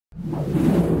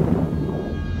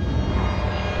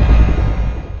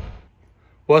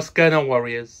What's going on,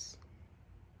 Warriors?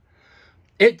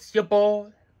 It's your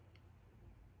boy,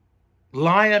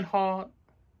 Lionheart,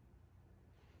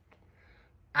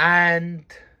 and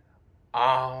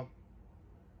how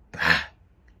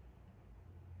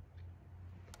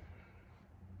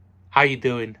you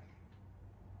doing?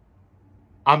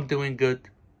 I'm doing good.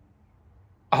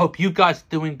 I hope you guys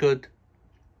doing good.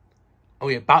 And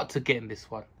we're about to get in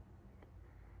this one.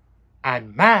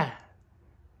 And man,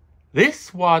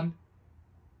 this one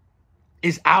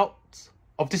is out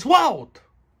of this world.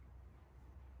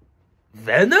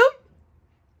 Venom?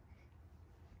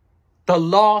 The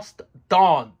Last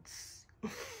Dance.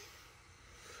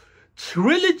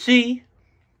 Trilogy.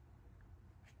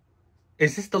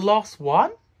 Is this the last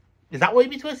one? Is that what you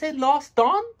mean to say? Last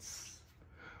Dance?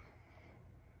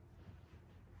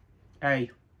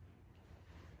 Hey.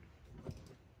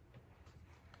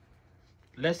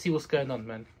 Let's see what's going on,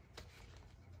 man.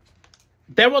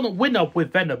 They're on a winner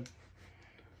with Venom.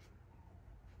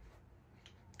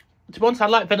 To be honest, I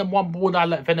like Venom 1 more than I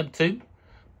like Venom 2.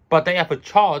 But they have a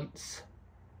chance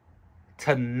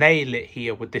to nail it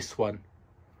here with this one.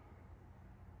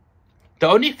 The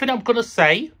only thing I'm going to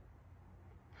say,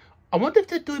 I wonder if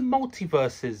they're doing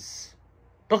multiverses.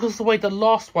 Because of the way the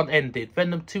last one ended,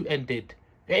 Venom 2 ended.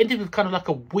 It ended with kind of like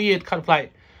a weird kind of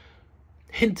like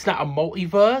hinting at a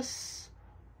multiverse.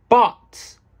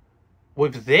 But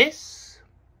with this,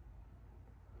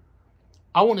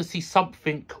 I want to see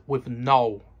something with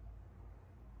No.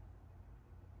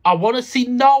 I want to see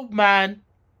No, man.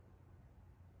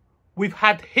 We've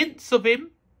had hints of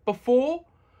him before.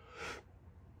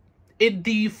 In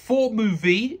the 4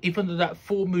 movie, even though that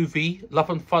 4 movie,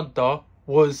 Love and Thunder,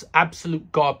 was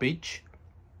absolute garbage.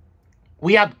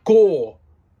 We had gore.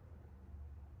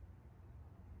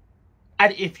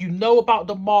 And if you know about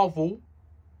the Marvel,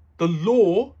 the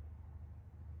lore,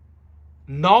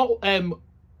 No,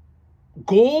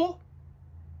 Gore,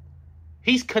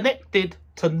 he's connected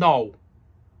to No.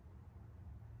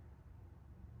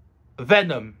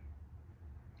 Venom.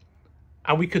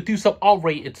 And we could do some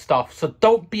R-rated stuff. So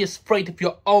don't be afraid of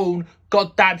your own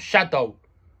goddamn shadow.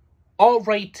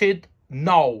 R-rated,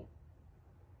 No.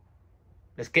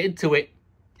 Let's get into it.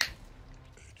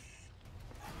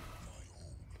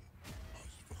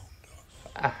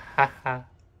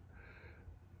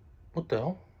 What the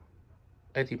hell?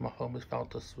 Eddie, my home has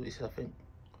found us, I think.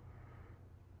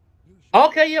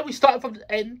 Okay, yeah, we started from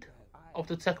the end of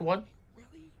the second one.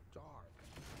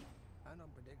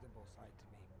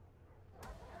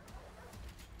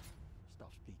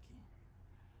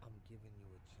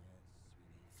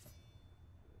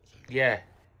 Yeah,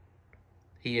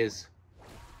 he is.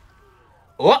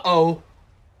 Uh-oh.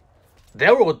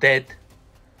 They're all dead.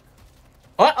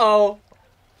 Uh-oh.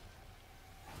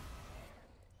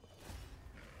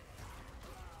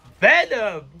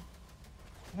 Venom!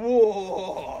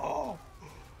 Whoa!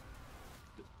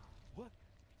 What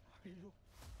are you?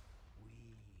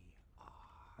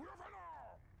 We are Venom!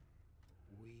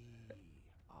 We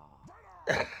are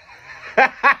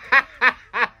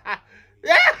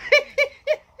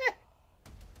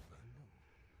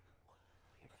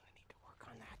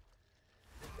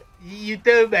You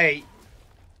do, mate.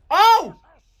 Oh!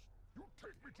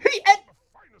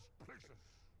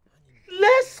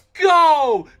 Let's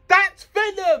go! That's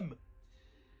Venom!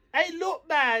 Hey, look,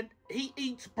 man. He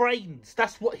eats brains.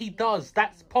 That's what he does.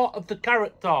 That's part of the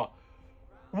character.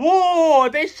 Whoa!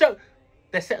 They're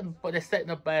setting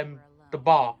up the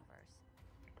bar.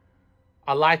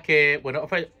 I like it. We're not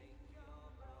afraid.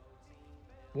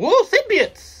 Whoa,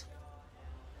 symbiotes!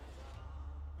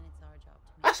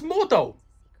 That's Mordo.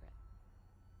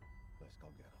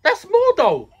 That's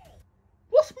Mordo.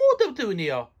 What's Mordo doing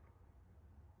here?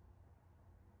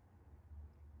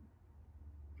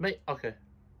 Okay.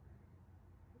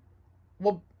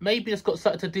 Well, maybe it's got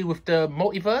something to do with the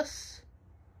multiverse.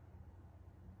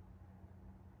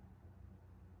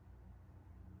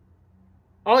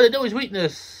 Oh, they know his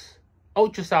weakness.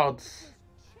 Ultrasounds.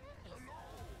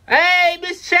 Hey,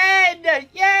 Miss Chen!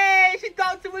 Yay! She's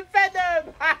dancing with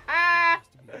Venom!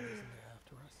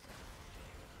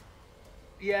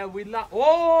 Yeah, we love.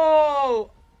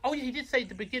 Whoa! Oh, yeah, he did say at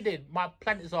the beginning, my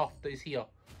planet is off, that is here.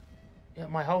 Yeah,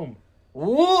 my home.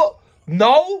 Whoa!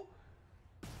 No!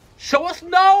 Show us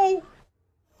No!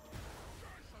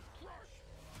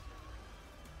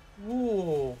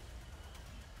 Whoa.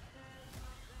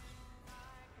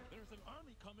 There's an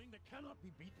army coming that cannot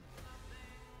be beaten.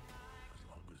 As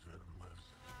long as Venom lives,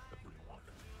 everyone.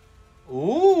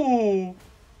 Ooh!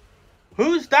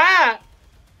 Who's that?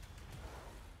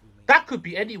 That could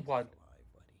be anyone.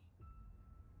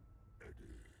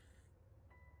 Eddie,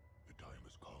 the time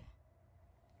has come.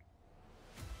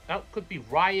 That could be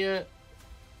Riot.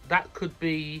 That could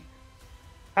be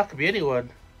anyone.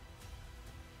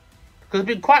 Because there's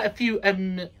been quite a few. Be honest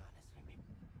with me.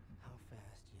 How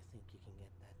fast do you think you can get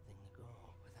that thing to go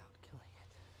without killing it?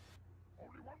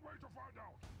 Only one way to find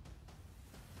out.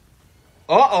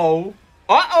 Uh-oh.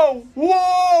 Uh-oh.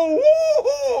 Whoa.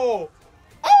 Whoa.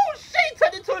 Oh, she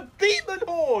turned into a demon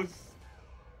horse.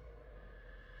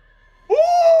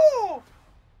 Whoa.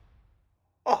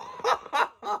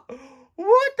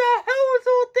 What the hell was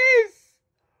all this?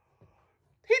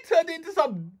 He turned into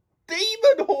some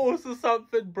demon horse or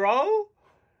something, bro.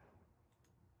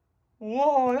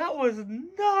 Whoa, that was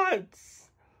nuts.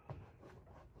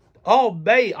 Oh,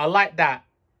 mate, I like that.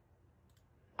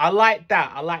 I like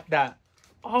that. I like that.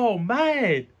 Oh,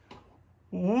 man.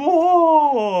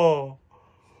 Whoa.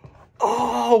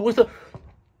 Oh, was a...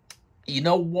 You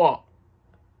know what?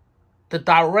 The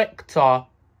director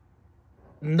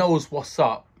knows what's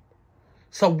up.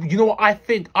 So, you know what I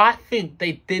think? I think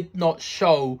they did not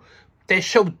show... They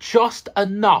showed just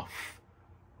enough.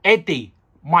 Eddie,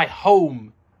 my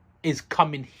home is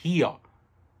coming here.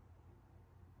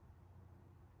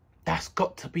 That's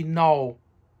got to be no.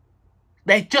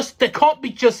 They can't be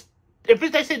just... If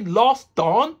they say Last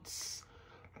Dance,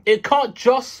 it can't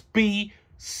just be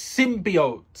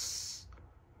symbiotes.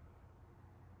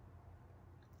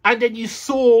 And then you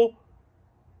saw...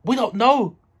 We don't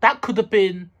know. That could have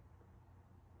been...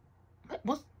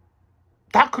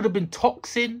 That could have been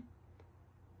Toxin.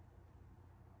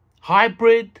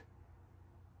 Hybrid.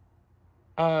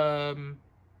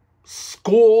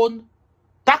 Scorn.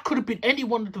 That could have been any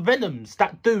one of the Venoms.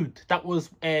 That dude that was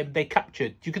they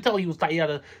captured. You could tell he had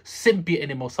a symbiote in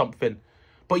him or something.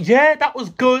 But yeah, that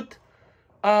was good.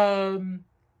 Yeah.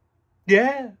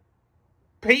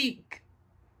 Peak.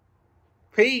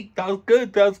 That was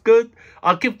good. That was good.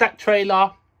 I'll give that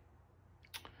trailer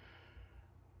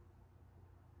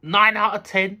 9 out of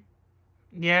 10.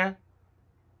 Yeah.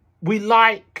 We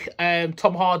like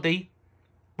Tom Hardy.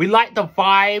 We like the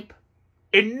vibe.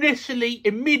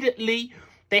 Immediately,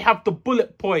 they have the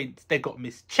bullet points. They got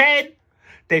Miss Chen.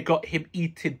 They got him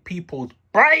eating people's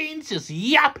brains, just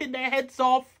yapping their heads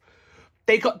off.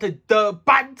 They got the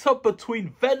banter between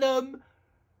Venom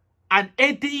and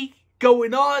Eddie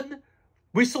going on.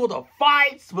 We saw the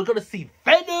fights. We're going to see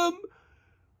Venom.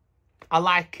 I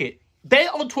like it.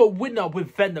 They're onto a winner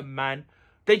with Venom, man.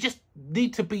 They just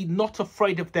need to be not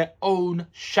afraid of their own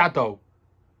shadow.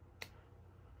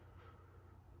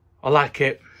 I like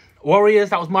it.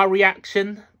 Warriors, that was my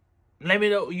reaction. Let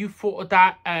me know what you thought of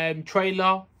that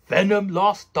trailer. Venom,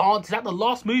 Last Dance. Is that the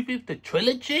last movie of the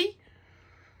trilogy?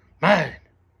 Man.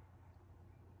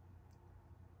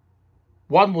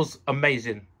 1 was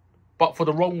amazing, but for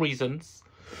the wrong reasons.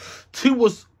 2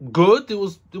 was good. It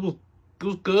was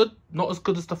good. Not as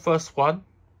good as the first one,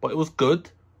 but it was good.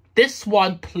 This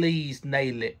one, please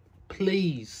nail it.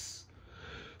 Please.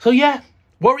 So, yeah.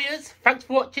 Warriors, thanks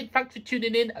for watching. Thanks for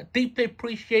tuning in. I deeply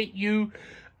appreciate you.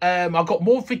 I've got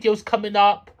more videos coming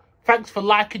up. Thanks for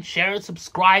liking, sharing,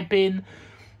 subscribing.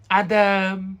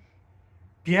 And,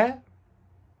 yeah.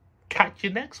 Catch you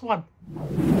next one.